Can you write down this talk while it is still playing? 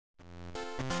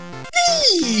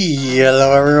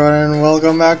Hello everyone and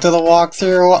welcome back to the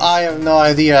walkthrough. I have no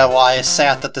idea why I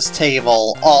sat at this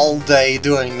table all day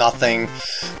doing nothing,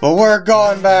 but we're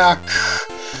going back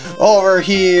over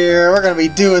here. We're gonna be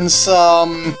doing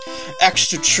some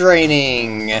extra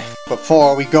training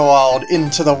before we go out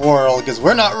into the world, because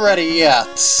we're not ready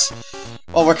yet.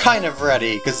 Well, we're kind of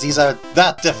ready, because these are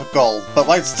that difficult, but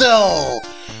I still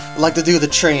like to do the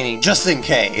training, just in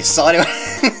case. So anyway...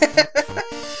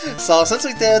 So since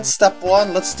we did step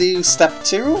 1, let's do step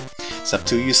 2. Step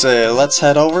 2, you say, let's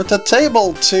head over to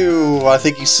table 2. I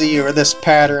think you see where this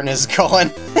pattern is going.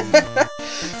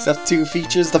 Step 2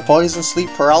 features the poison,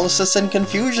 sleep, paralysis, and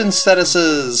confusion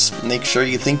statuses. Make sure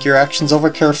you think your actions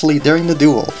over carefully during the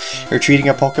duel. Retreating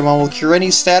a Pokemon will cure any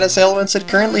status ailments it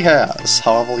currently has.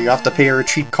 However, you have to pay a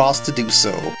retreat cost to do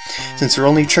so. Since you're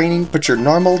only training, put your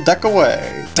normal deck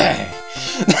away. Dang!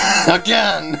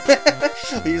 Again!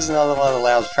 We use another one of the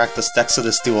lab's practice decks of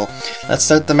this duel. Let's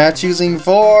start the match using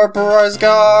 4 prize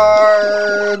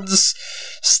cards!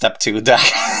 Step 2 deck.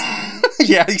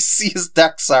 Yeah, you see his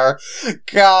decks are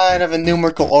kind of in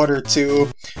numerical order too.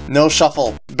 No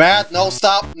shuffle. Bad. No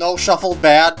stop. No shuffle.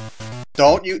 Bad.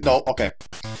 Don't you? No. Okay.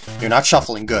 You're not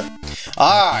shuffling. Good.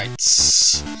 Alright.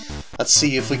 Let's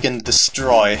see if we can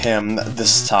destroy him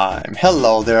this time.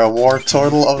 Hello there, War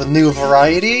Turtle of a new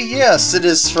variety. Yes, it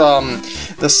is from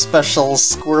the special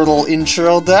Squirtle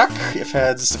intro deck. If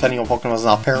heads, depending on Pokemon is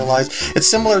not paralyzed. It's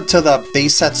similar to the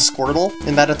base set Squirtle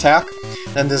in that attack.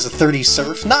 Then there's a 30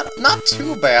 Surf. Not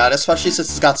too bad, especially since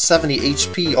it's got 70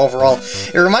 HP overall.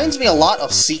 It reminds me a lot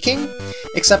of Seeking,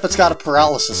 except it's got a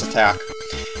paralysis attack.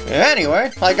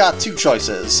 Anyway, I got 2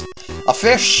 choices. A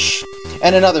fish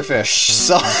and another fish.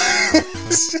 So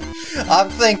I'm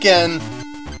thinking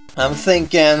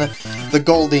the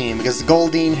Goldeen, because the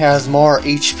Goldeen has more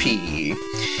HP.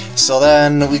 So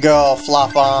then we go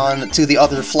flop on to the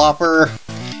other flopper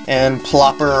and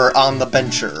plopper on the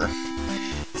bencher.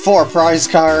 4 prize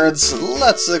cards,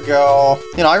 let's go.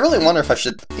 You know, I really wonder if I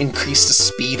should increase the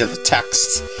speed of the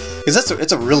text, because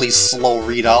it's a really slow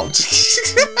readout.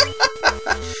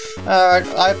 Alright,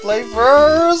 I play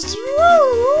first!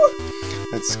 Woo!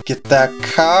 Let's get that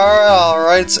card.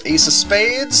 Alright, it's Ace of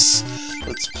Spades.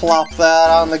 Let's plop that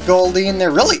on the Goldeen.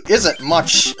 There really isn't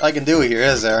much I can do here,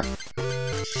 is there?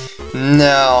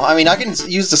 No, I mean, I can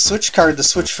use the switch card to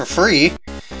switch for free.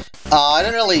 I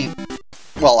didn't really...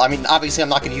 Well, I mean, obviously I'm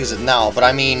not going to use it now, but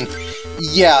I mean,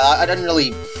 yeah, I didn't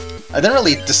really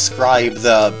describe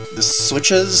the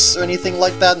switches or anything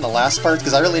like that in the last part,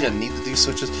 because I really didn't need to do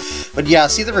switches. But yeah,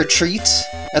 see the retreat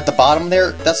at the bottom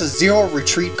there? That's a 0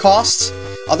 retreat cost.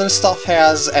 Other stuff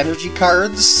has energy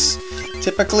cards,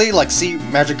 typically. Like, see,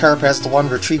 Magikarp has the 1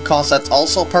 retreat cost. That's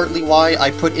also partly why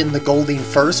I put in the Goldeen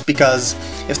first, because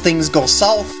if things go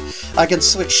south, I can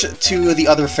switch to the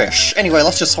other fish. Anyway,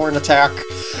 let's just Horn Attack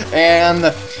and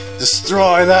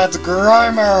destroy that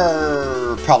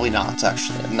Grimer! Probably not,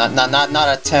 actually. Not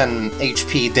a 10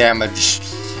 HP damage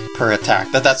per attack.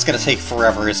 That's gonna take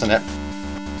forever, isn't it?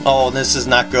 Oh, this is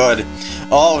not good.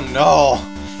 Oh no!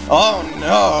 Oh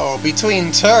no!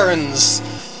 Between turns!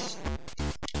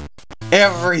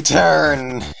 Every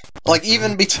turn! Like,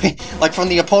 even between... Like, from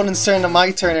the opponent's turn to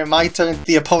my turn, and my turn to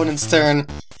the opponent's turn,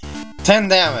 10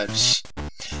 damage.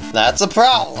 That's a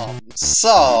problem.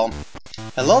 So,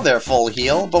 hello there, full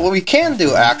heal. But what we can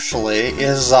do, actually,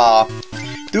 is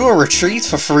do a retreat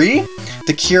for free.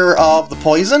 The cure of the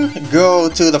poison. Go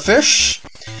to the fish.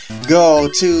 Go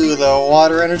to the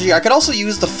water energy. I could also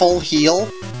use the full heal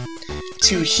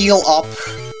to heal up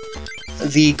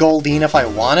the Goldeen if I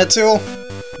wanted to.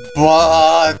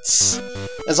 But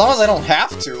as long as I don't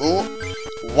have to,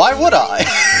 why would I?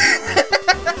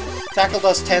 Tackle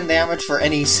does 10 damage for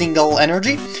any single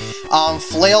energy.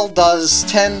 Flail does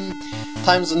 10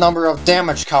 times the number of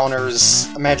damage counters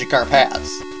a Magikarp has.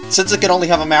 Since it can only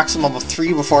have a maximum of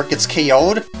 3 before it gets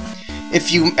KO'd,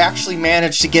 if you actually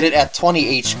manage to get it at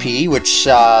 20 HP, which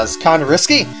is kind of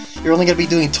risky, you're only going to be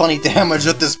doing 20 damage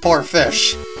with this poor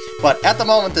fish. But at the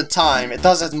moment in time, it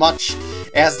does as much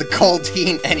as the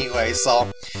Goldeen anyway, so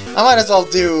I might as well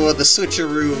do the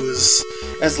switcheroos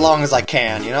as long as I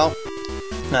can, you know?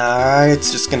 Alright,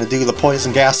 it's just gonna do the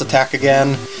poison gas attack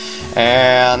again,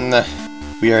 and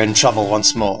we are in trouble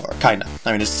once more, kinda.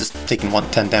 I mean, it's just taking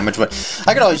 110 damage, but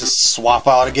I could always just swap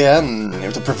out again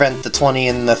to prevent the 20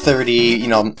 and the 30, you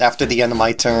know, after the end of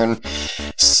my turn.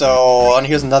 So, and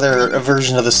here's another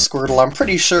version of the Squirtle. I'm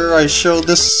pretty sure I showed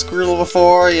this Squirtle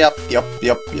before. Yep. Okay.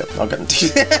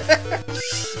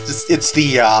 It's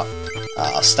the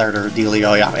starter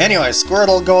dealio, yeah. Anyway,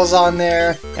 Squirtle goes on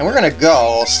there, and we're gonna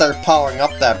go start powering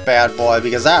up that bad boy,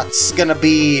 because that's gonna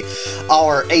be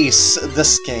our ace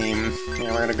this game. And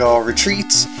we're gonna go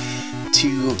retreat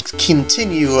to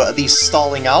continue the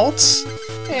stalling out,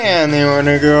 and then we're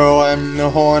gonna go and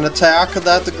horn attack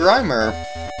that Grimer.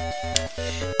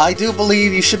 I do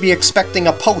believe you should be expecting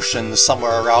a potion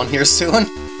somewhere around here soon.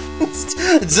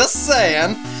 Just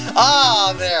saying.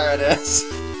 Ah, there it is.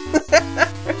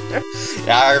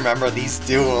 Yeah, I remember these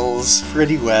duels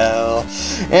pretty well.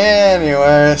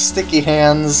 Anyway, Sticky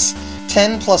Hands,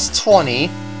 10 plus 20,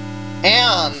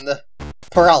 and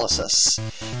Paralysis.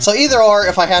 So either or,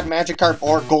 if I had Magikarp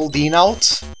or Goldeen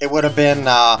out, it would have been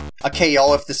a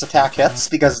KO if this attack hits,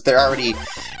 because they're already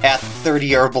at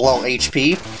 30 or below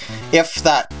HP. If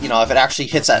that, you know, if it actually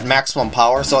hits at maximum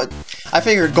power, so I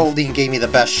figured Goldeen gave me the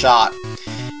best shot,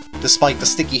 despite the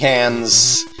Sticky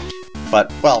Hands.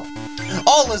 But, well,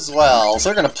 all is well. So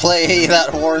we're gonna play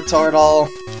that Wartortle.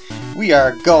 We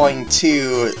are going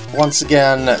to, once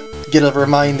again, get a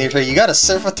reminder here. You got a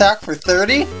Surf Attack for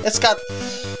 30? It's got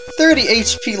 30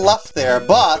 HP left there,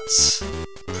 but...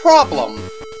 problem.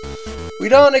 We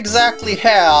don't exactly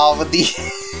have the...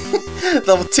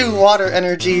 the 2 water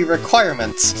energy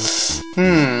requirements.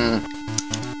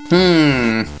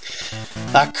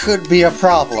 That could be a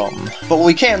problem. But what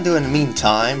we can do in the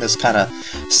meantime is kind of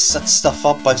set stuff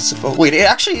up, I suppose. Wait, it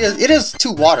actually is, it is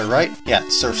 2 water, right? Yeah,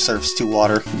 Surf's 2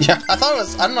 water. Yeah, I thought it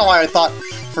was, I don't know why I thought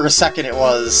for a second it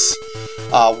was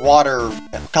water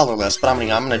colorless, but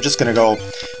I'm just gonna go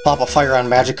pop a fire on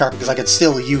Magikarp because I could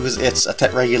still use its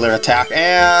regular attack,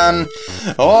 and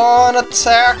on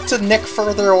attack to nick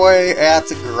further away at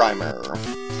Grimer.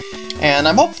 And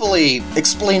I'm hopefully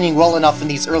explaining well enough in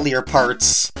these earlier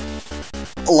parts,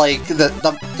 like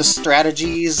the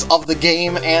strategies of the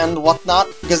game and whatnot,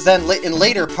 because then in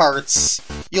later parts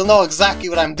you'll know exactly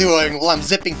what I'm doing while I'm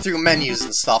zipping through menus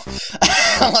and stuff.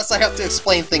 Unless I have to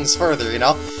explain things further, you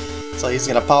know? So he's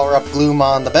gonna power up Gloom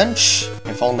on the bench.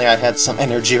 If only I had some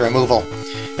energy removal.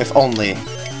 If only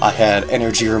I had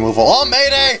energy removal. Oh,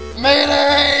 Mayday!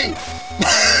 Mayday!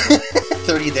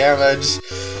 30 damage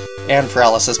and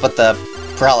paralysis, but the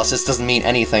paralysis doesn't mean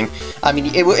anything. I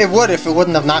mean, it would if it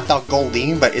wouldn't have knocked out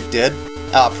Goldeen, but it did.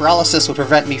 Paralysis would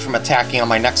prevent me from attacking on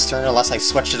my next turn unless I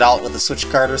switched it out with a switch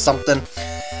card or something.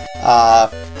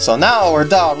 So now we're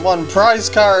down 1 prize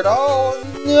card. Oh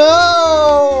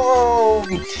no!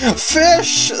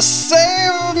 Fish,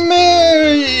 save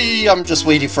me! I'm just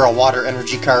waiting for a water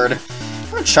energy card.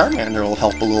 Charmander will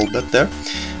help a little bit there.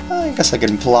 I guess I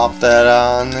can plop that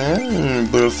on there and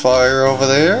put a fire over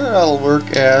there. That'll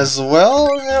work as well.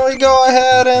 There we go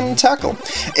ahead and tackle.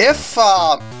 If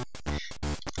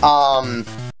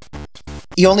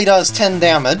he only does 10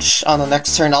 damage on the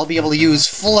next turn, I'll be able to use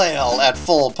Flail at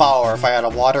full power if I had a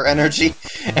water energy,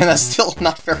 and that's still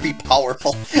not very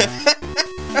powerful.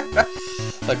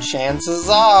 But chances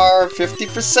are,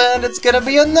 50% it's gonna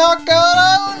be a knockout.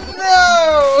 Oh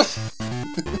no!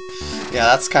 Yeah,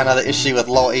 that's kind of the issue with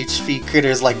low HP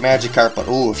critters like Magikarp, but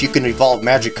ooh, if you can evolve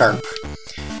Magikarp,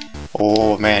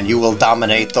 oh man, you will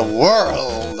dominate the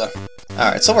world!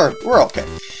 Alright, so we're okay.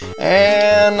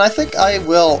 And I think I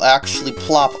will actually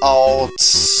plop out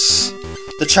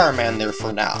the Charmander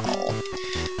for now.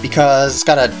 Because it's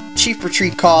got a cheap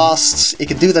retreat cost, it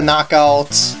can do the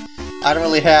knockout, I don't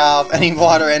really have any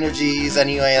water energies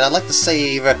anyway, and I'd like to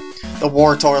save the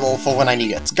Wartortle for when I need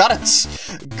it. Got it!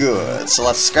 Good, so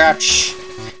let's scratch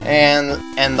and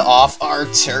end off our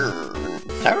turn.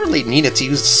 I haven't really needed to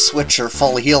use the switch or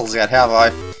full heals yet, have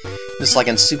I? Just like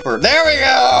in Super... There we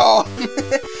go!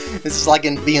 This is like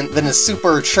being in a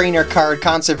Super Trainer Card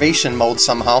Conservation mode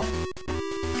somehow.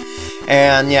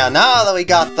 And yeah, now that we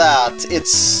got that,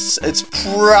 it's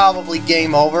probably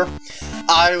game over,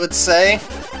 I would say.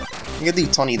 I can do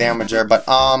 20 damage there, but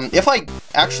if I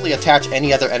actually attach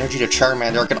any other energy to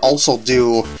Charmander, I can also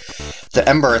do the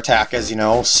Ember attack, as you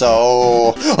know,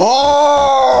 so...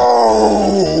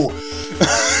 Oh!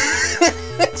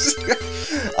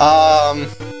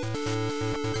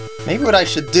 Maybe what I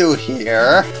should do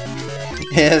here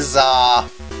is, yeah,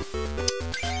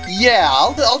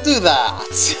 I'll do that.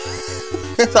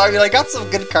 So, I mean, I got some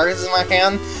good cards in my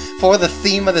hand for the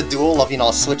theme of the duel of, you know,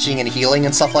 switching and healing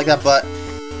and stuff like that, but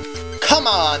come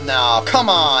on now, come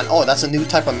on! Oh, that's a new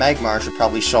type of Magmar I should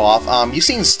probably show off. You've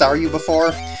seen Staryu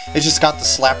before? It just got the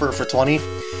Slapper for 20,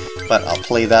 but I'll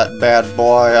play that bad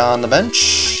boy on the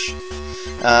bench.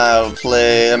 I'll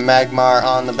play a Magmar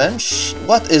on the bench.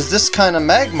 What is this kind of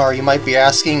Magmar, you might be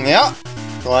asking? Yeah,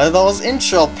 one of those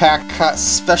intro pack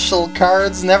special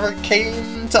cards never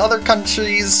came to other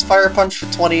countries. Fire Punch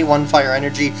for 20, 1 fire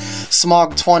energy,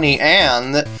 Smog 20,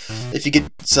 and if you get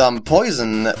some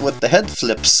poison with the head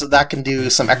flips, that can do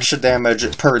some extra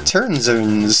damage per turn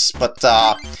zones. But,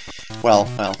 well,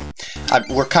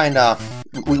 we're kinda...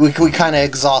 We kinda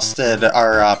exhausted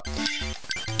our,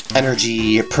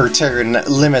 energy per turn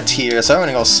limit here, so I'm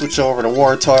gonna go switch over to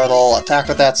War Turtle, attack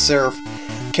with that Surf,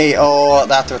 KO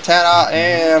that Tortana,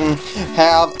 and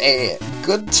have a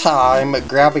good time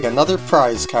grabbing another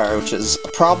prize card, which is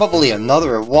probably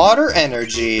another Water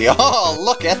Energy. Oh,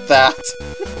 look at that!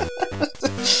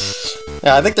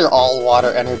 Yeah, I think they're all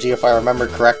Water Energy if I remember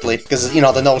correctly, because, you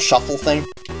know, the no shuffle thing.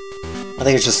 I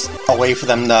think it's just a way for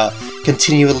them to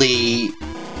continually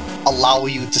allow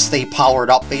you to stay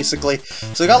powered up, basically.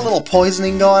 So we got a little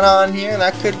poisoning going on here, and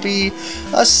that could be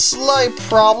a slight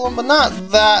problem, but not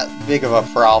that big of a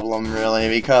problem, really,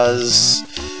 because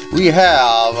we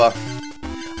have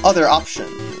other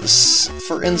options.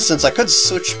 For instance, I could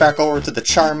switch back over to the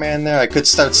Charman there, I could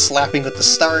start slapping with the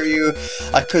Staryu,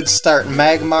 I could start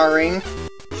Magmaring.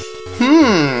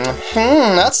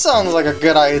 That sounds like a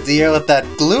good idea with that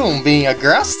Gloom being a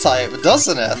grass type,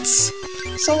 doesn't it?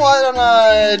 So why don't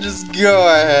I just go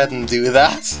ahead and do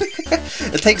that?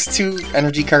 It takes 2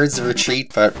 energy cards to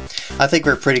retreat, but I think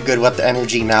we're pretty good with the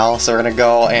energy now, so we're gonna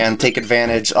go and take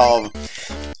advantage of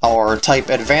our type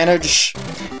advantage,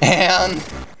 and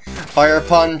Fire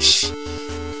Punch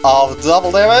of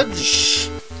double damage,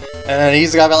 and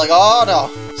he's gonna be like, oh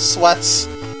no, sweats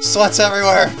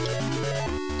everywhere,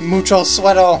 mucho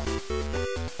sueto.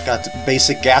 Got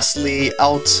basic Ghastly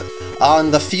out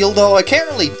on the field, though. I can't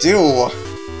really do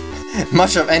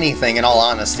much of anything, in all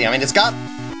honesty. I mean, it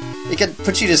can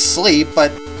put you to sleep,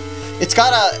 but it's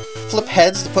gotta flip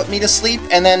heads to put me to sleep,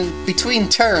 and then between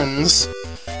turns,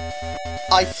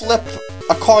 I flip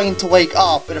a coin to wake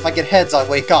up, and if I get heads, I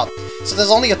wake up. So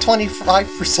there's only a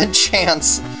 25%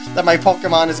 chance that my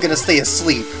Pokemon is gonna stay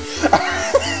asleep.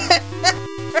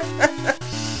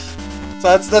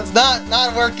 So that's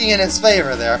not working in his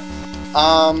favor there.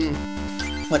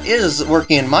 What is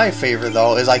working in my favor,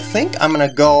 though, is I think I'm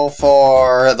gonna go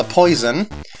for the poison,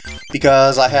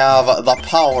 because I have the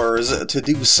powers to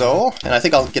do so, and I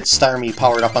think I'll get Starmie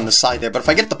powered up on the side there, but if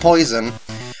I get the poison,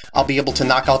 I'll be able to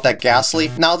knock out that Ghastly.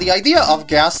 Now, the idea of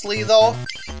Ghastly, though,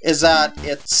 is that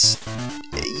it's...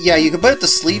 yeah, you can put it to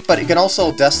sleep, but it can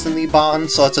also Destiny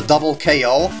Bond, so it's a double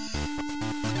KO.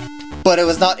 But it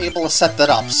was not able to set that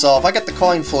up, so if I get the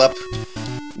coin flip,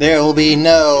 there will be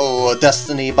no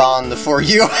Destiny Bond for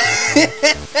you.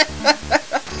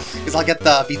 Because I'll get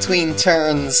the between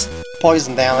turns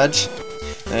poison damage.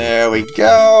 There we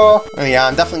go. Oh, yeah,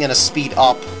 I'm definitely going to speed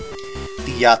up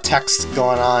the text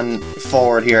going on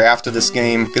forward here after this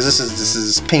game, because this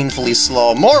is painfully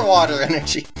slow. More Water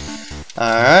Energy!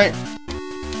 Alright.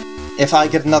 If I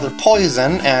get another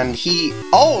poison, and he...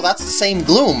 oh, that's the same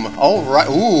Gloom! Oh, right.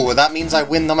 Ooh, that means I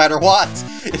win no matter what!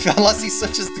 Unless he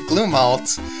switches the Gloom out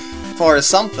for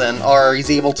something, or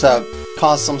he's able to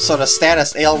cause some sort of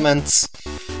status ailments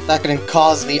that can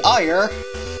cause me ire,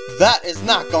 that is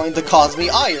not going to cause me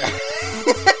ire!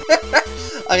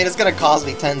 I mean, it's gonna cause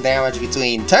me 10 damage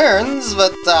between turns,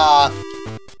 but,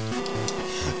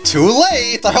 too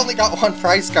late! I only got 1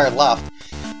 prize card left.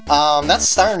 That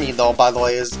Starmie, though, by the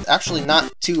way, is actually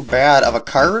not too bad of a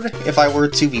card if I were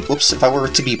to be, if I were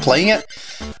to be playing it.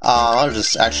 I'll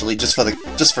just actually, just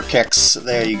for kicks,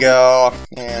 there you go,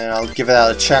 and I'll give it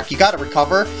out a check. You gotta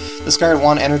recover. Discard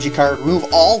 1 energy card, remove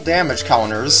all damage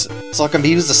counters, so it can be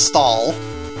used to stall.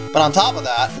 But on top of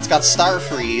that, it's got Star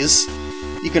Freeze.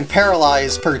 You can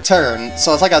paralyze per turn,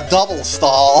 so it's like a double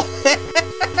stall.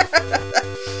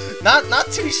 Not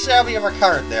too shabby of a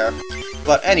card there.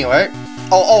 But anyway,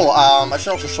 I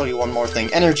should also show you one more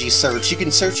thing. Energy search. You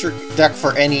can search your deck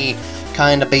for any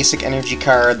kind of basic energy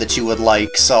card that you would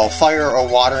like. So fire or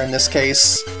water in this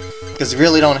case, because you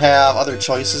really don't have other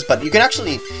choices. But you can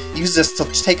actually use this to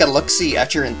take a look-see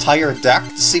at your entire deck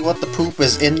to see what the poop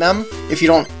is in them. If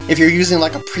you're using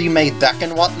like a pre-made deck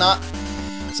and whatnot.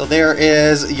 So there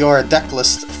is your deck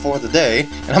list for the day.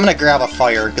 And I'm gonna grab a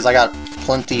fire because I got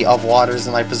plenty of waters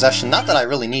in my possession. Not that I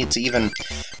really need to even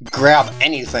grab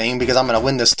anything, because I'm gonna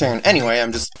win this turn anyway. I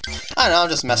don't know, I'm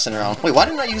just messing around. Wait, why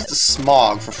didn't I use the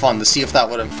Smog for fun to see if that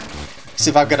would've... see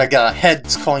if I'm gonna get a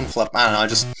heads coin flip? I don't know, I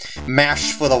just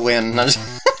mash for the win.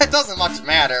 It doesn't much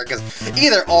matter, because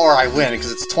either or I win,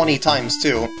 because it's 20 times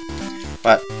 2.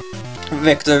 But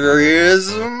victory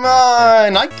is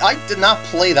mine! I did not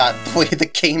play the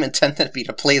game intended me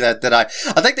to play that, did I?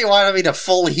 I think they wanted me to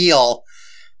full heal.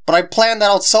 But I planned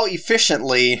that out so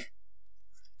efficiently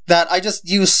that I just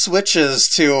used switches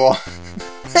to...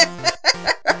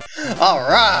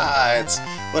 Alright!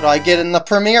 What do I get in the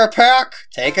Premier Pack?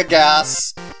 Take a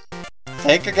guess.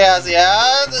 Take a guess,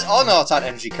 yeah? Oh no, it's not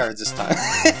energy cards this time.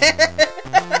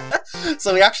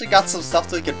 So we actually got some stuff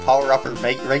that we could power up our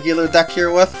regular deck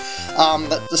here with.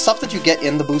 The stuff that you get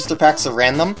in the booster packs are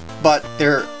random, but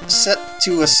they're set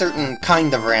to a certain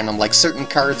kind of random, like certain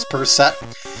cards per set.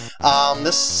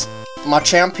 This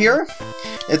Machamp here,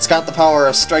 it's got the power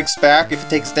of Strikes Back. If it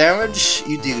takes damage,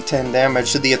 you do 10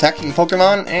 damage to the attacking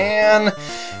Pokemon, and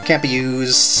can't be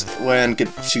used when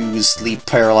confused, sleep,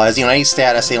 paralyzed. You know, any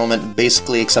status ailment,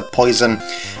 basically, except poison.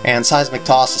 And Seismic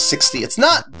Toss is 60. It's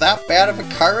not that bad of a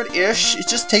card-ish. It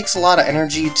just takes a lot of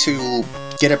energy to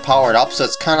get it powered up, so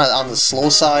it's kind of on the slow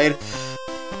side.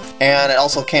 And it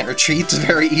also can't retreat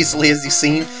very easily, as you've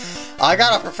seen. I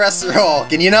got a Professor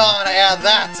Oak, and you know I'm gonna add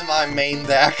that to my main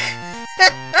deck.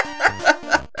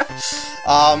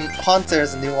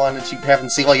 Haunter's a new one that you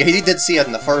haven't seen. Well, you did see it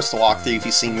in the first walkthrough, if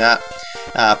you've seen that.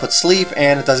 Put Sleep,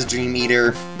 and it does a Dream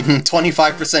Eater.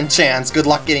 25% chance, good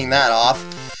luck getting that off.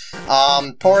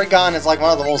 Porygon is like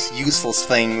one of the most useless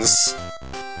things.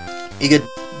 You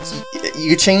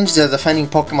could change the defending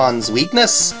Pokemon's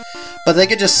weakness, but they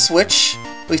could just switch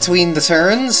between the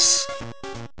turns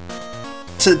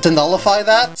to nullify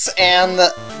that, and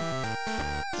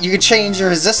you could change your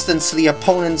resistance to the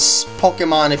opponent's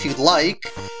Pokemon if you'd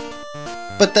like,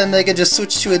 but then they could just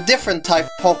switch to a different type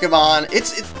of Pokemon.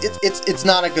 It's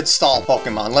not a good stall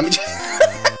Pokemon. Let me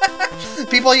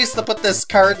People used to put this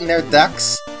card in their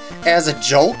decks as a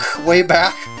joke way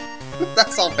back.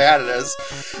 That's how bad it is.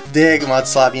 Dig,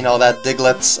 Mudslap, you know, that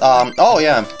Diglett. Oh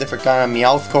yeah, different kind of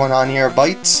Meowth going on here.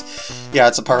 Bite. Yeah,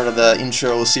 it's a part of the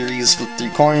intro series. Flip 3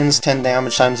 coins, 10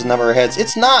 damage times the number of heads.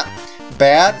 It's not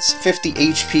bad. It's 50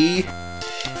 HP.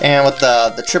 And with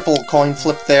the triple coin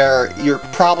flip there, you're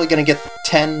probably going to get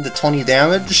 10 to 20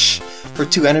 damage for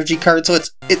 2 energy cards. So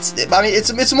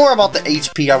it's more about the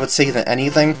HP, I would say, than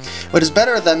anything. But it's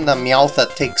better than the Meowth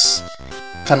that takes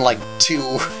kind of like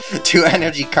two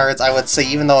energy cards, I would say,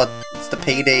 even though it's the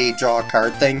payday draw a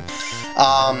card thing.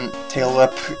 Tail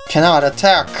Whip cannot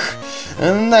attack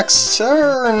next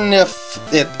turn if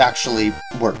it actually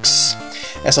works.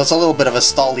 And so it's a little bit of a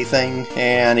stally thing,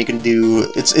 and you can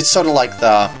do... It's sort of like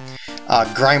the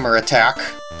Grimer attack.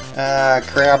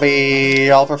 Krabby,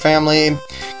 Alpha Family,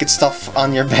 get stuff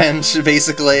on your bench,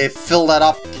 basically. Fill that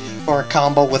up for a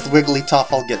combo with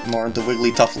Wigglytuff. I'll get more into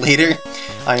Wigglytuff later.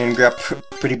 Iron Grip,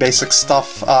 pretty basic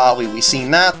stuff. We've seen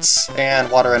that.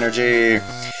 And Water Energy.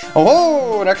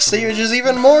 Oh, next stage is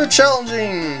even more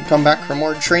challenging! Come back for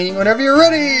more training whenever you're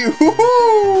ready!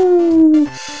 Woohoo!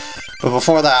 But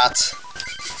before that...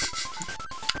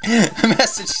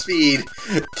 Message speed,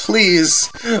 please,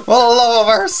 for the love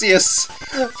of Arceus,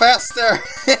 faster!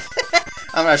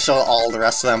 I'm gonna show all the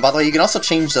rest of them. By the way, you can also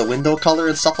change the window color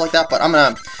and stuff like that, but I'm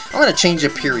gonna change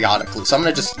it periodically. So I'm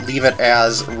gonna just leave it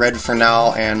as red for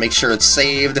now and make sure it's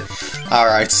saved.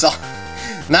 Alright, so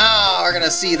now we're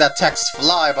gonna see that text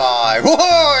fly by.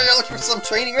 Whoa! You're looking for some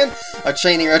training in? Our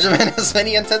training regimen has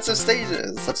many intensive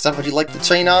stages. Such stuff would you like to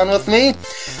train on with me?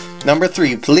 Number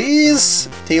 3, please.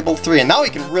 Table 3. And now we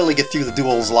can really get through the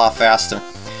duels a lot faster.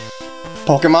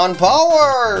 Pokemon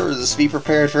Powers! Be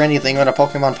prepared for anything when a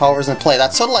Pokemon Power is in play.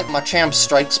 That's sort of like Machamp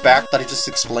Strikes Back that I just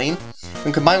explained.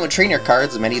 When combined with trainer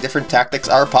cards, many different tactics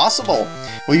are possible.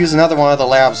 We'll use another one of the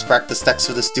lab's practice decks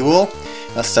for this duel.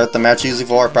 Let's start the match using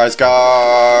 4 prize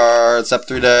cards. Up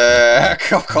through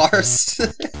deck, of course.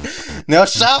 No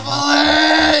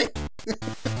shuffling!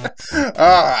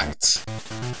 Alright.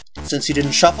 Since you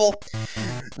didn't shuffle,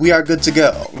 we are good to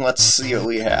go. Let's see what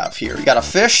we have here. We got a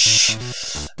fish,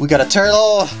 we got a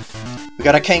turtle, we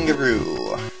got a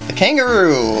kangaroo. The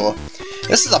kangaroo!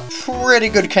 This is a pretty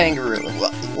good kangaroo.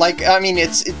 Like, I mean,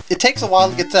 it takes a while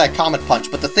to get to that Comet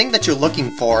Punch, but the thing that you're looking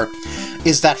for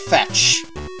is that fetch.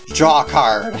 Draw a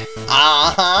card.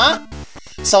 Uh-huh!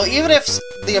 So even if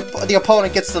the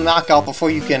opponent gets the knockout before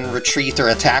you can retreat or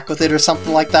attack with it or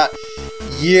something like that,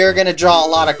 you're gonna draw a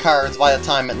lot of cards by the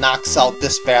time it knocks out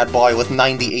this bad boy with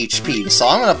 90 HP. So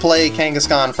I'm gonna play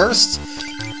Kangaskhan first,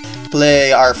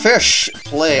 play our fish,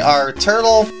 play our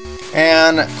turtle,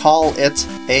 and call it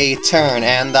a turn.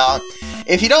 And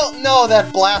if you don't know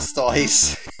that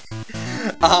Blastoise,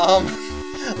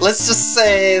 let's just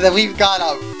say that we've got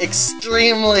an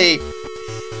extremely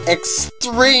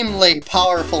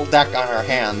powerful deck on our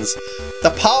hands.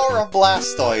 The power of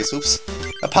Blastoise,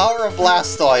 the power of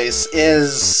Blastoise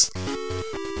is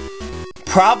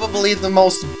probably the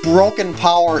most broken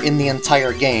power in the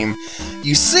entire game.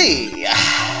 You see,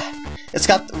 it's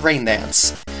got Rain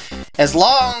Dance. As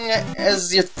long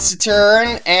as it's your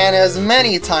turn, and as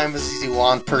many times as you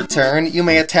want per turn, you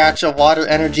may attach a water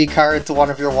energy card to one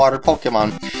of your water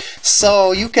Pokemon.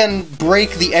 So you can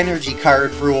break the energy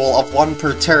card rule of 1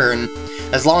 per turn,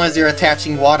 as long as you're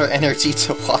attaching water energy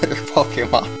to water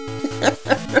Pokemon.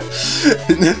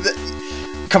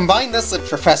 Combine this with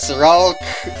Professor Oak,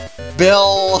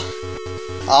 Bill...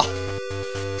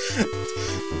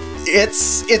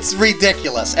 It's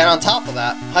ridiculous. And on top of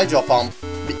that, Hydro Pump,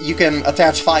 you can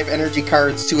attach 5 energy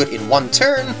cards to it in 1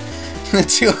 turn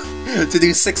to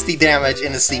do 60 damage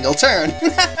in a single turn.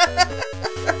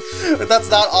 But that's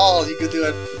not all you can do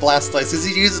with Blastoise, because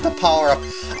you use it to power up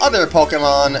other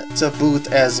Pokemon to boot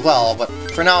as well. But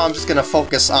for now, I'm just going to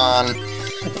focus on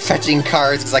fetching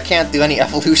cards, because I can't do any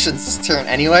evolutions this turn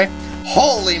anyway.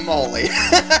 Holy moly!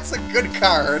 That's a good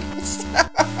card!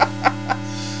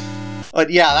 But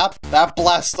yeah, that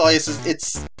Blastoise,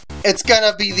 it's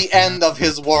gonna be the end of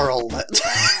his world.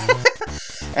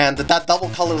 And that double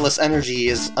colorless energy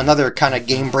is another kind of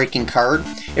game-breaking card.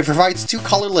 It provides 2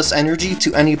 colorless energy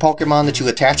to any Pokemon that you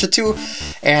attach it to,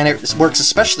 and it works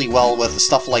especially well with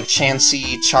stuff like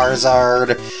Chansey,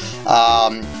 Charizard,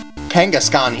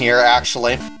 Kangaskhan here,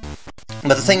 actually.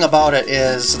 But the thing about it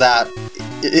is that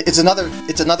it's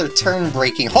another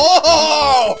turn-breaking...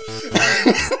 Oh!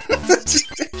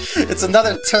 It's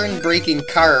another turn-breaking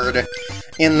card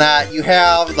in that you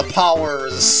have the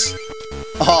powers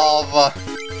of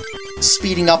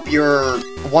speeding up your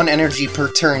 1 energy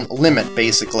per turn limit,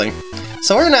 basically.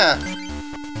 So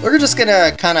we're just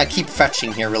gonna kind of keep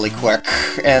fetching here really quick,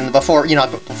 and before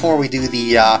we do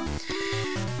the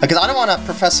because I don't want to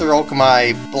Professor Oak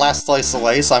my Blastoise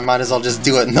away, so I might as well just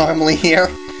do it normally here.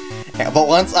 But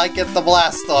once I get the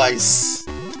Blastoise,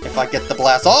 if I get the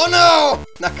oh no!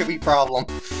 That could be a problem.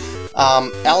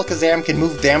 Alakazam can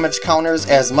move damage counters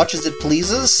as much as it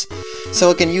pleases, so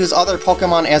it can use other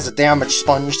Pokemon as a damage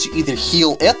sponge to either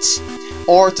heal it,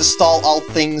 or to stall out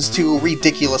things to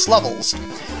ridiculous levels.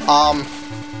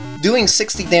 Doing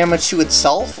 60 damage to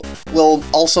itself will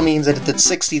also mean that it did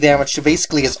 60 damage to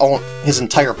basically his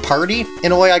entire party,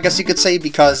 in a way, I guess you could say,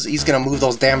 because he's gonna move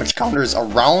those damage counters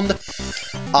around.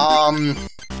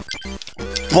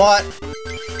 But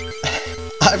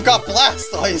I've got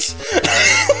Blastoise!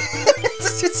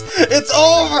 it's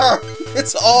over!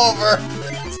 It's over!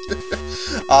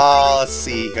 Let's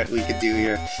see what we could do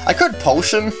here. I could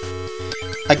Potion,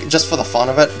 just for the fun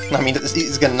of it. I mean,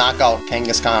 he's gonna knock out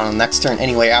Kangaskhan on the next turn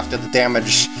anyway after the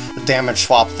damage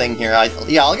swap thing here.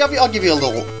 I'll give you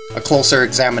a closer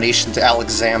examination to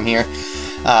Alakazam here.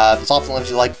 It's often lets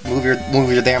you like move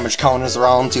your damage counters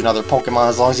around to another Pokemon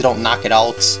as long as you don't knock it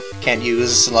out. Can't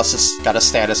use unless it's got a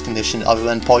status condition other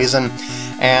than poison.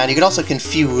 And you can also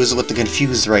confuse with the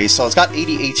Confuse Ray. So it's got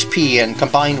 80 HP, and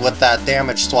combined with that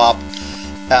damage swap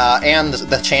and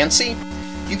the Chansey,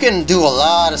 you can do a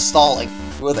lot of stalling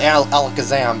with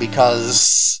Alakazam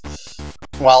because,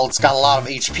 well, it's got a lot of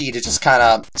HP to just kind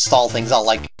of stall things out.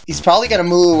 Like, he's probably going to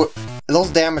move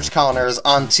those damage counters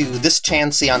onto this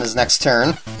Chansey on his next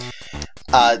turn.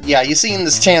 Yeah, you've seen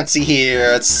this Chansey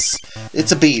here.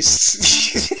 It's a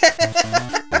beast.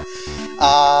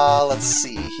 Let's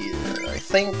see here. I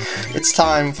think it's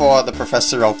time for the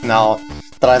Professor Oak now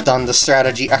that I've done the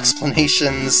strategy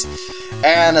explanations,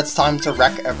 and it's time to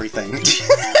wreck everything.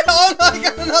 Oh no, I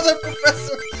got another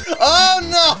Professor! Oh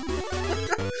no!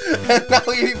 And now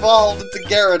he evolved into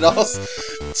Gyarados.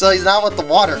 So he's now with the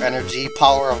water energy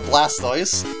power of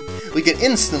Blastoise. We can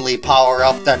instantly power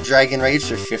up that Dragon Rage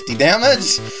for 50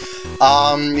 damage.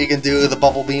 You can do the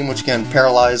Bubble Beam, which can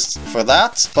paralyze for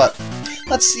that, but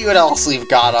let's see what else we've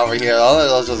got over here.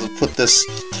 Let's just put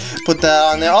that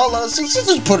on there. Oh, let's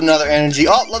just put another energy.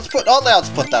 Let's put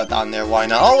that down there, why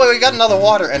not? Oh wait, we got another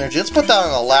water energy. Let's put that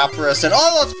on a Lapras, and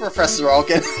let's Professor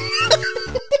Oaken.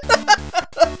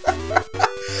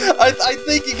 I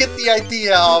think you get the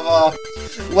idea of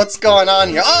what's going on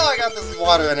here. Oh, I got this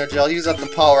water energy. I'll use that to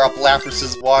power up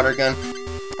Lapras's water gun.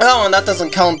 Oh, and that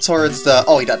doesn't count towards the...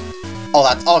 Oh, he did. Oh,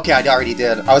 that's... Okay, I already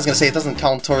did. I was gonna say it doesn't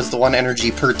count towards the 1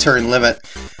 energy per turn limit.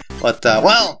 But,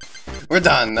 well, we're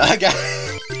done. I'm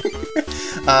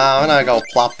gonna go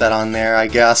plop that on there, I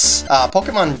guess.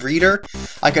 Pokemon Breeder,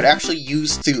 I could actually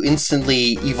use to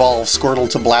instantly evolve Squirtle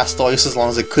to Blastoise as long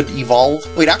as it could evolve.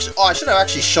 Wait, actually... Oh, I should have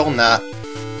actually shown that.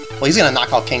 Well, he's gonna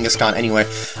knock out Kangaskhan anyway.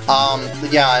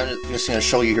 But yeah, I'm just gonna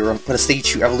show you here. Put a Stage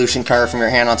 2 Evolution card from your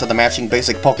hand onto the matching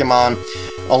basic Pokemon.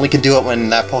 Only can do it when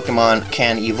that Pokemon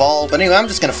can evolve. But anyway, I'm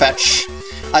just gonna fetch.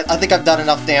 I think I've done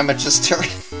enough damage this turn.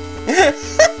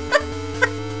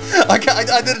 I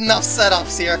did enough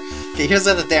setups here. Okay, here's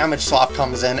where the damage swap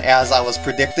comes in, as I was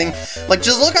predicting. Like,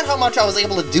 just look at how much I was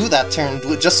able to do that turn,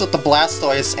 just with the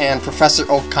Blastoise and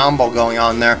Professor Oak combo going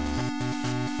on there.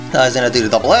 He's gonna do the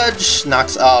double edge,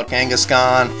 knocks out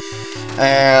Kangaskhan,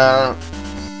 and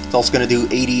it's also gonna do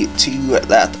 80 to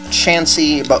that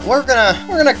Chansey, but we're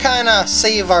gonna kinda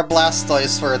save our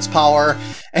Blastoise for its power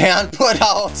and put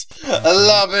out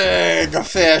the big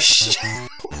fish.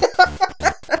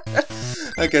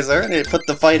 Okay, so we're gonna put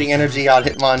the fighting energy on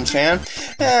Hitmonchan,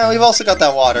 and we've also got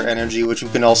that water energy, which we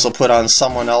can also put on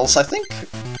someone else. I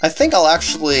think I'll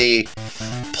actually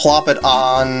plop it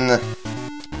on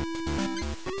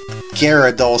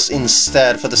Gyarados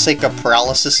instead, for the sake of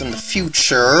paralysis in the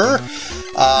future.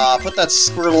 Put that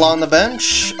Squirtle on the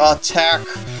bench, attack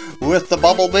with the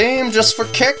Bubble Beam just for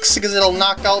kicks, because it'll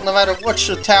knock out no matter which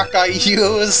attack I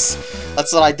use.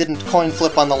 That's what I didn't coin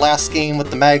flip on the last game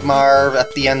with the Magmar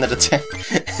at the end of the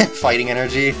fighting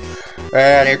energy.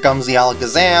 And here comes the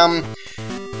Alakazam.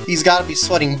 He's got to be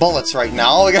sweating bullets right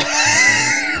now.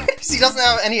 He doesn't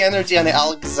have any energy on the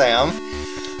Alakazam.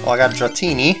 Oh, I got a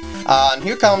Dratini. And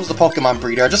here comes the Pokemon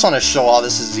Breeder. I just want to show how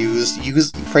this is used.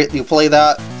 You play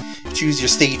that, choose your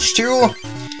stage 2,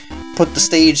 put the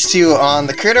stage 2 on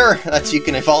the critter that you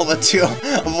can evolve it to.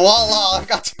 Voila! I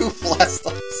got 2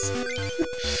 Blastoise.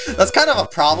 That's kind of a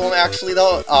problem, actually,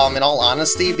 though, in all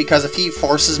honesty, because if he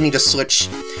forces me to switch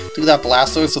to that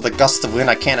Blastoise with a gust of wind,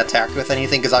 I can't attack with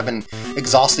anything because I've been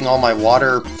exhausting all my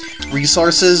water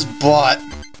resources, but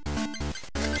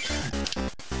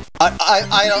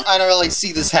I don't really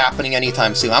see this happening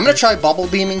anytime soon. I'm going to try Bubble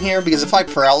Beaming here, because if I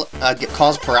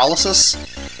cause paralysis,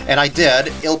 and I did,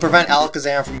 it'll prevent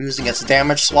Alakazam from using its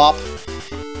damage swap,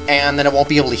 and then it won't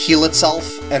be able to heal itself,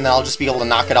 and then I'll just be able to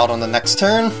knock it out on the next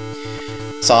turn.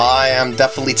 So I am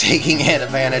definitely taking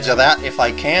advantage of that if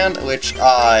I can, which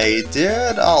I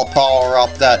did. I'll power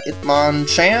up that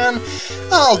Hitmonchan.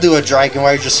 I'll do a Dragon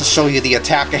Wave just to show you the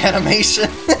attack animation.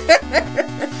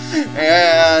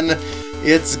 And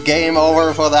it's game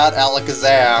over for that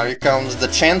Alakazam. Here comes the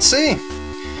Chansey.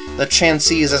 The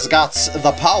Chansey has got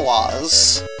the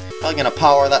powers. Probably gonna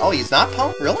power that. Oh, he's not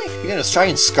power? Really? You're gonna try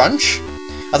and Scrunch?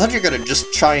 I thought you were gonna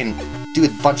just try and do a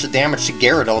bunch of damage to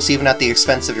Gyarados, even at the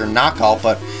expense of your knockout,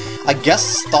 but I guess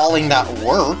stalling that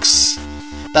works.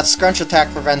 That Scrunch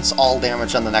attack prevents all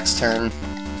damage on the next turn.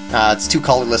 It's 2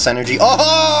 colorless energy.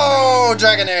 Oh,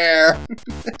 Dragonair!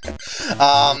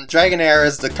 Dragonair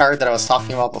is the card that I was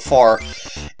talking about before.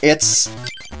 It's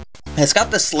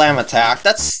got the Slam attack.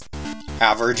 That's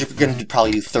average. You're going to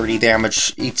probably do 30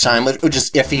 damage each time, which is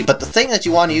iffy, but the thing that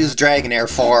you want to use Dragonair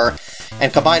for,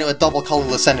 and combine it with double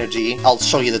colorless energy, I'll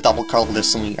show you the double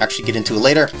colorless when we actually get into it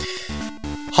later.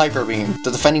 Hyper Beam.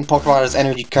 The defending Pokemon has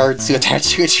energy cards to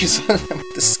attach to it, choose one of them,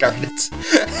 discard it.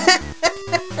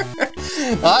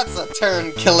 Well, that's a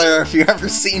turn killer if you've ever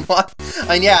seen one.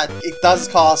 And yeah, it does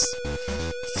cost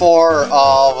 4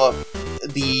 of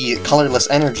the colorless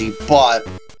energy, but,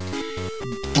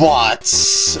 well,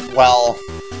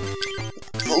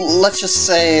 let's just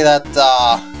say that,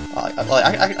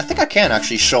 I think I can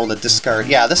actually show the discard.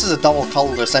 Yeah, this is a double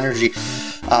colorless energy.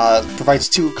 Provides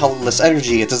 2 colorless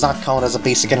energy. It does not count as a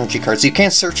basic energy card, so you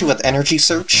can't search it with Energy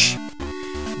Search.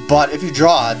 But if you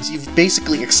draw it, you've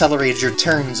basically accelerated your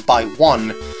turns by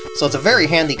 1. So it's a very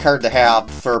handy card to have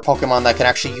for Pokemon that can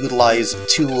actually utilize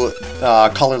 2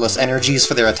 colorless energies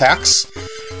for their attacks.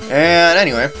 And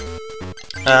anyway,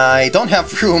 I don't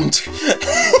have room to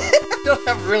I don't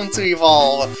have room to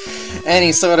evolve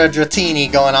any sort of Dratini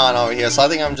going on over here, so I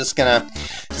think I'm just gonna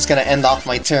end off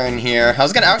my turn here. I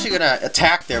was actually gonna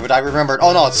attack there, but I remembered,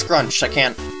 oh no, it's Scrunch. I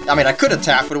can't. I mean, I could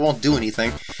attack, but it won't do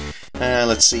anything.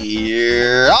 Let's see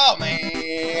here. Oh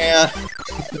man!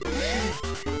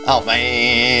 Oh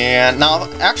man! Now,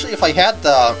 actually, if I had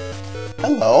the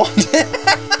hello,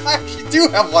 I actually do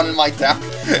have one in my deck.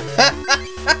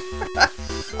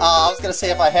 I was gonna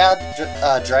say, if I had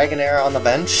Dragonair on the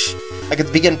bench, I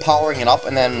could begin powering it up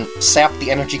and then sap the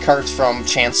energy cards from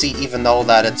Chansey, even though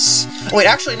that it's... Oh, wait,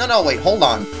 actually, no, wait, hold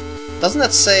on. Doesn't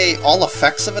it say all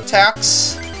effects of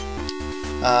attacks?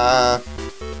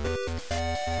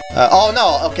 Oh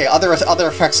no, okay, other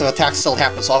effects of attacks still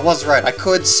happen, so I was right. I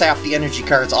could sap the energy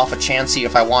cards off of Chansey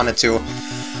if I wanted to.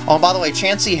 Oh, and by the way,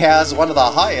 Chansey has one of the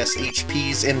highest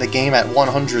HPs in the game at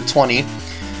 120.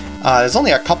 There's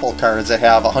only a couple cards that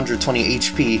have 120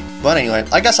 HP, but anyway,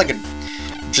 I guess I could,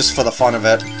 just for the fun of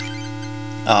it,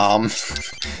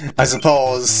 I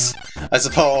suppose,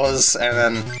 and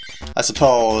then,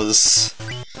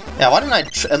 yeah, why didn't I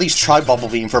at least try Bubble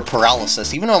Beam for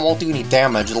paralysis? Even though it won't do any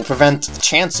damage, it'll prevent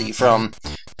Chansey from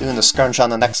doing the Scrunch on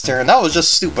the next turn. That was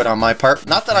just stupid on my part.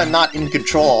 Not that I'm not in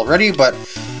control already, but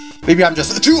Maybe I'm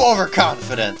just too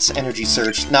overconfident. Energy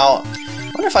Surge. Now,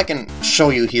 I wonder if I can show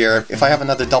you here, if I have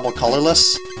another double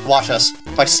colorless. Watch us.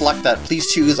 If I select that, please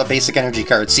choose a basic energy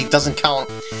card. See, it doesn't count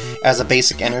as a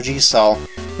basic energy, so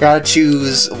you gotta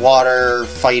choose water,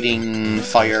 fighting,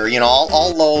 fire, you know,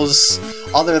 all those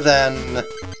other than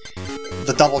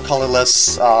the double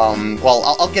colorless. Well,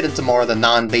 I'll get into more of the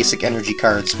non-basic energy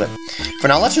cards, but for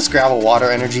now, let's just grab a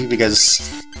water energy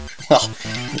because, well,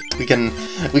 we can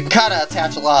kind of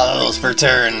attach a lot of those per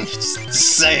turn. Just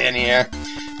saying here.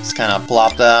 Just kind of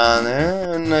plop that on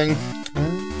there, and then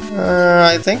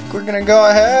I think we're gonna go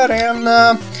ahead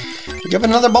and give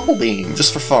another Bubble Beam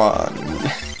just for fun.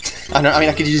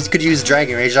 I could use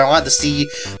Dragon Rage. I wanted to see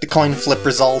the coin flip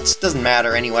results. Doesn't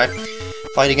matter anyway.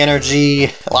 Fighting energy,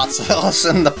 lots of those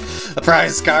in the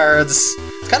prize cards.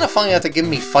 It's kind of funny that they give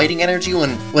me fighting energy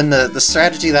when the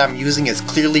strategy that I'm using is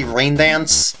clearly Rain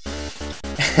Dance,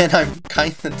 and I'm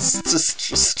kind of just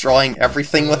destroying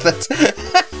everything with it.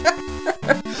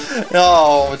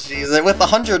 Oh, jeez. With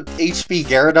 100 HP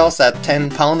Gyarados, that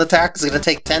 10-pound attack is going to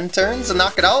take 10 turns to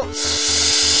knock it out.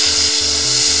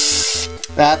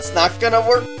 That's not going to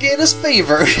work in his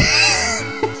favor.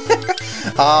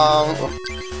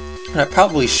 What I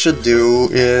probably should do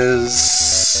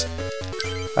is...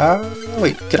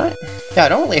 wait, can I? Yeah, I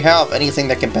don't really have anything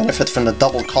that can benefit from the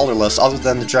double colorless other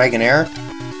than the Dragonair.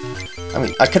 I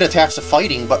mean, I could attach the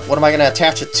fighting, but what am I going to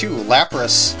attach it to?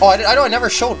 Lapras. Oh, I never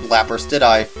showed Lapras, did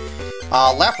I?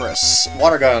 Lapras.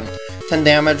 Water Gun. 10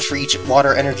 damage for each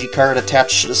water energy card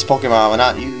attached to this Pokemon will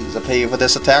not use. I pay for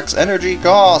this attack's energy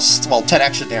cost. Well, 10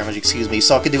 extra damage, excuse me,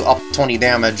 so I could do up 20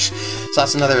 damage. So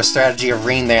that's another strategy of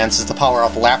Rain Dance, is to power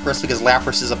up Lapras, because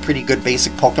Lapras is a pretty good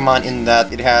basic Pokemon in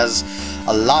that it has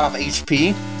a lot of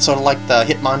HP, sort of like the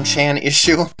Hitmonchan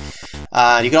issue.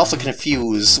 You can also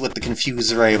confuse with the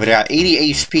Confuse Ray, but yeah,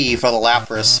 80 HP for the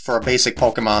Lapras for a basic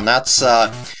Pokemon. That's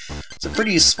it's a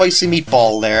pretty spicy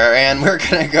meatball there, and we're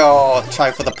gonna go try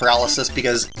for the Paralysis,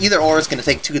 because either or is gonna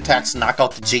take 2 attacks to knock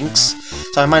out the Jinx,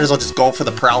 so I might as well just go for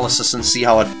the Paralysis and see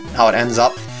how it ends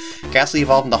up. Ghastly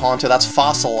evolved into Haunter. That's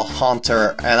Fossil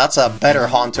Haunter, and that's a better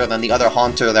Haunter than the other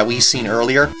Haunter that we've seen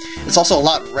earlier. It's also a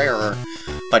lot rarer,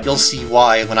 but you'll see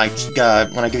why when I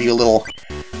give you a little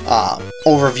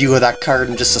overview of that card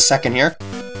in just a second here.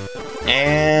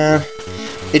 And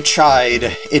it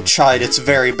tried its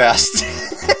very best.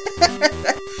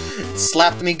 It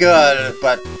slapped me good,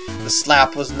 but the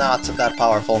slap was not that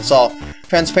powerful. So,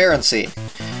 Transparency.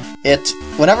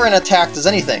 Whenever an attack does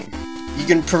anything, you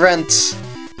can prevent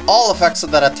all effects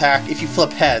of that attack if you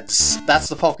flip heads. That's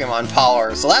the Pokemon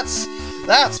power. So that's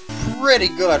pretty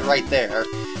good right there.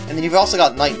 And then you've also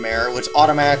got Nightmare, which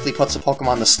automatically puts a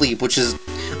Pokemon to sleep, which is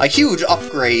a huge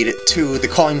upgrade to the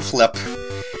coin flip,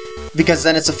 because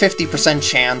then it's a 50%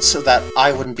 chance that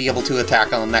I wouldn't be able to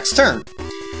attack on the next turn.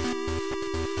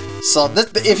 So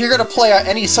if you're going to play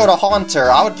any sort of Haunter,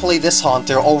 I would play this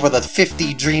Haunter over the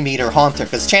 50 Dream Eater Haunter,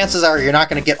 because chances are you're not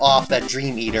going to get off that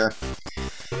Dream Eater.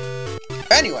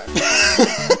 Anyway,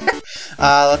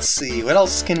 let's see, what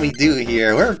else can we do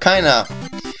here? We're kind of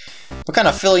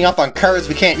filling up on cards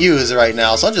we can't use right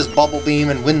now, so I'll just Bubble Beam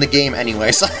and win the game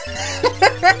anyway, so...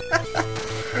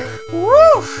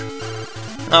 Woo!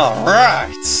 Alright!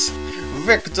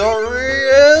 Victory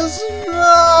is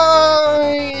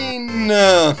mine!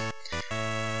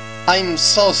 I'm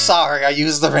so sorry I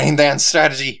used the Rain Dance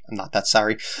strategy. I'm not that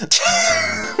sorry.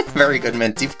 Very good,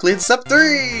 Mint. You've cleared Step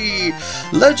 3!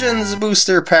 Legends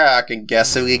Booster Pack, and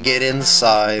guess who we get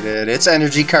inside it? It's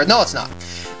Energy Card. No, it's not.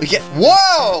 We get...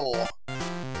 Whoa!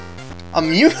 A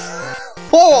Mew...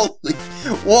 Holy...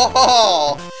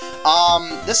 Whoa!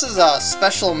 This is a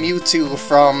special Mewtwo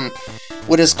from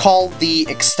what is called the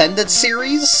Extended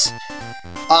Series.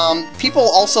 People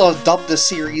also have dubbed this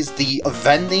series the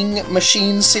Vending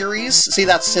Machine Series. See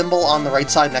that symbol on the right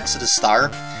side next to the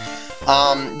star?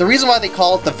 The reason why they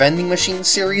call it the Vending Machine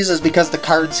Series is because the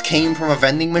cards came from a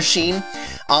vending machine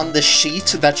on the sheet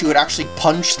that you would actually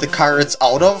punch the cards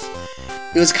out of.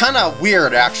 It was kind of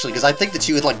weird, actually, because I think that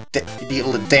you would be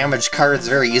able to damage cards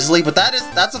very easily, but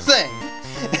that's a thing.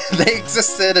 They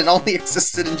existed and only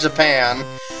existed in Japan.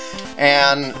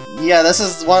 And yeah, this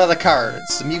is one of the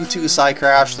cards. The Mewtwo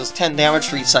Psycrash does 10 damage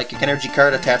for each Psychic Energy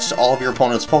card attached to all of your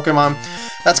opponent's Pokemon.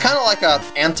 That's kind of like an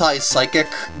anti-Psychic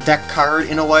deck card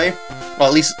in a way. Well,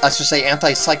 at least I should say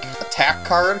anti-Psychic attack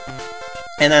card.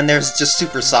 And then there's just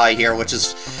Super Psy here, which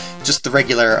is just the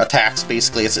regular attacks,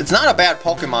 basically. It's not a bad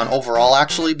Pokemon overall,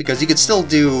 actually, because you could still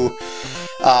do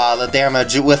the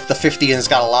damage with the 50, and it's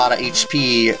got a lot of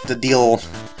HP to deal.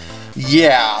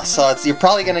 Yeah, so you're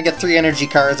probably gonna get 3 energy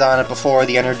cards on it before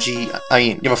the opponent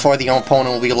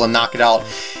will be able to knock it out.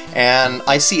 And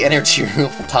I see energy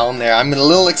removal down there. I'm a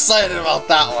little excited about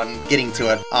that one, getting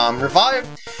to it. Revive,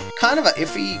 kind of a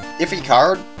iffy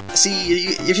card.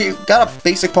 See, if you got a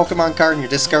basic Pokemon card in your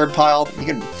discard pile, you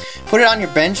can put it on your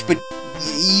bench, but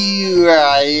you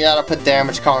gotta put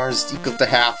damage counters equal to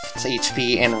half its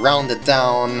HP and round it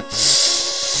down.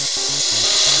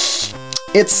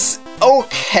 It's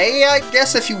okay, I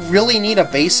guess, if you really need a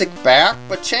basic back,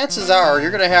 but chances are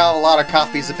you're gonna have a lot of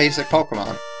copies of basic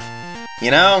Pokemon. You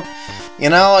know,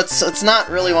 it's not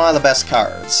really one of the best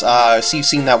cards. So you've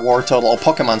seen that War Total.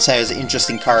 Pokemon Center is an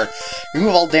interesting card.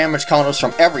 Remove all damage counters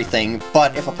from everything,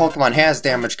 but if a Pokemon has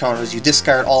damage counters, you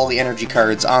discard all the energy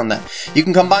cards on them. You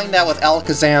can combine that with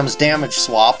Alakazam's Damage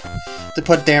Swap to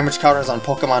put damage counters on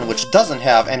Pokemon which doesn't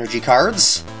have energy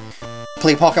cards.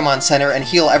 Play Pokemon Center and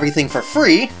heal everything for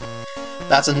free.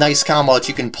 That's a nice combo that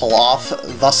you can pull off,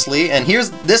 thusly. And here's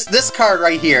this card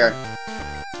right here.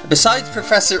 Besides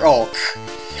Professor Oak,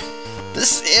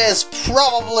 this is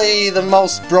probably the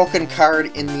most broken card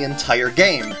in the entire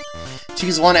game.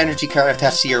 Choose one energy card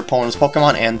attached to your opponent's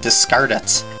Pokemon and discard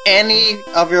it. Any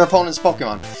of your opponent's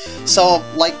Pokemon. So,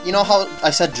 like, you know how I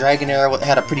said Dragonair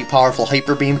had a pretty powerful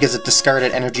Hyper Beam because it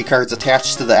discarded energy cards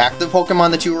attached to the active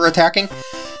Pokemon that you were attacking?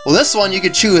 Well, this one you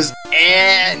could choose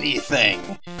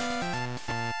anything.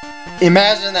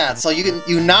 Imagine that. So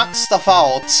you knock stuff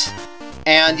out,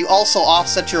 and you also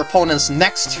offset your opponent's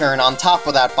next turn on top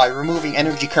of that by removing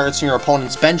energy cards from your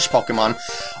opponent's bench Pokemon.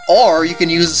 Or you can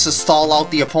use this to stall out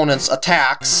the opponent's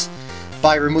attacks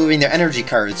by removing their energy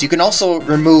cards. You can also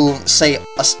remove, say,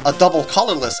 a double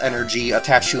colorless energy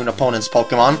attached to an opponent's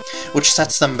Pokemon, which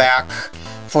sets them back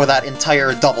for that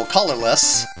entire double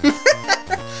colorless.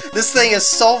 This thing is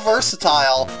so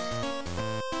versatile.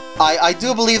 I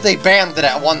do believe they banned it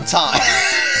at one time.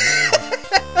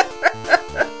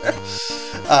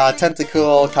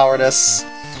 Tentacool, Cowardice.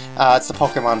 It's the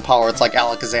Pokemon power. It's like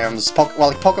Alakazam's.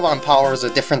 Pokemon powers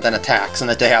are different than attacks, and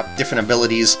that they have different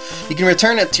abilities. You can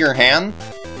return it to your hand,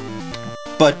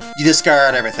 but you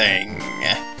discard everything.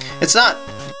 It's not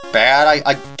bad,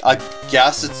 I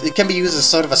guess. It can be used as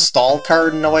sort of a stall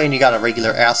card in a way, and you got a regular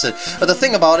acid. But the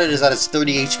thing about it is that it's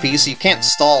 30 HP, so you can't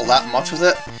stall that much with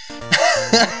it.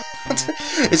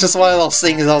 It's just one of those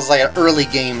things that was like an early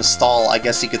game stall, I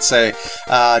guess you could say.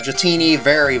 Dratini,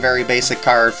 very, very basic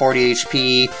card, 40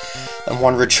 HP, and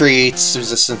 1 retreat,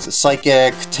 resistance to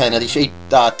Psychic, 10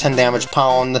 damage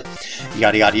pound,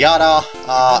 yada yada yada.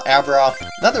 Abra,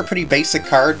 another pretty basic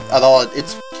card, although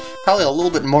it's probably a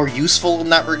little bit more useful in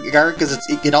that regard, because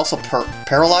it can also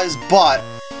paralyze, but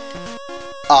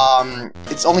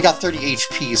it's only got 30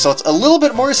 HP, so it's a little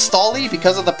bit more stally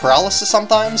because of the paralysis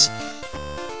sometimes.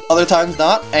 Other times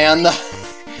not, and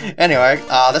anyway,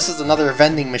 this is another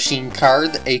vending machine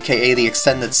card, aka the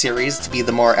extended series, to be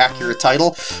the more accurate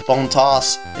title. Bone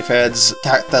Toss, if heads,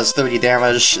 does 30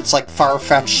 damage. It's like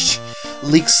Farfetch'd,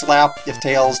 Leak Slap, if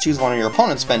tails, choose one of your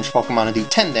opponent's bench Pokemon and do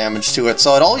 10 damage to it.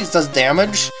 So it always does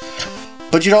damage,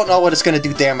 but you don't know what it's going to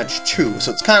do damage to,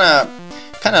 so it's kind of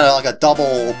like a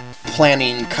double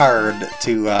planning card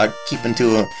to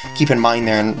keep in mind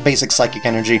there, and basic Psychic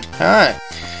Energy. Alright,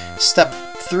 Step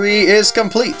 3 is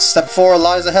complete. Step 4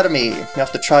 lies ahead of me. You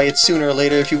have to try it sooner or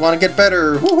later if you want to get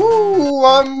better. Woohoo!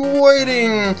 I'm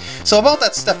waiting! So about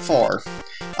that Step 4.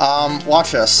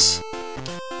 Watch us.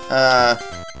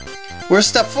 Where's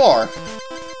Step 4?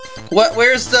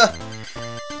 Where's the...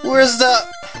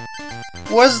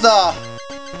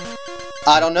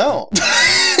 I don't know.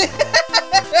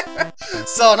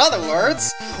 So in other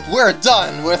words, we're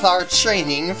done with our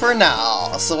training for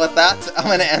now. So with that, I'm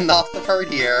going to end off the part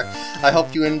here. I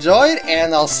hope you enjoyed,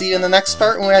 and I'll see you in the next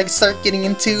part when I start getting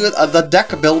into the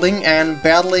deck building and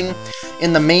battling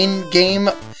in the main game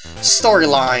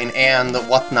storyline and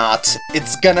whatnot.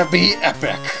 It's gonna be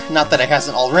epic. Not that it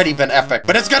hasn't already been epic,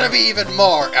 but it's gonna be even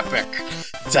more epic.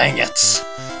 Dang it.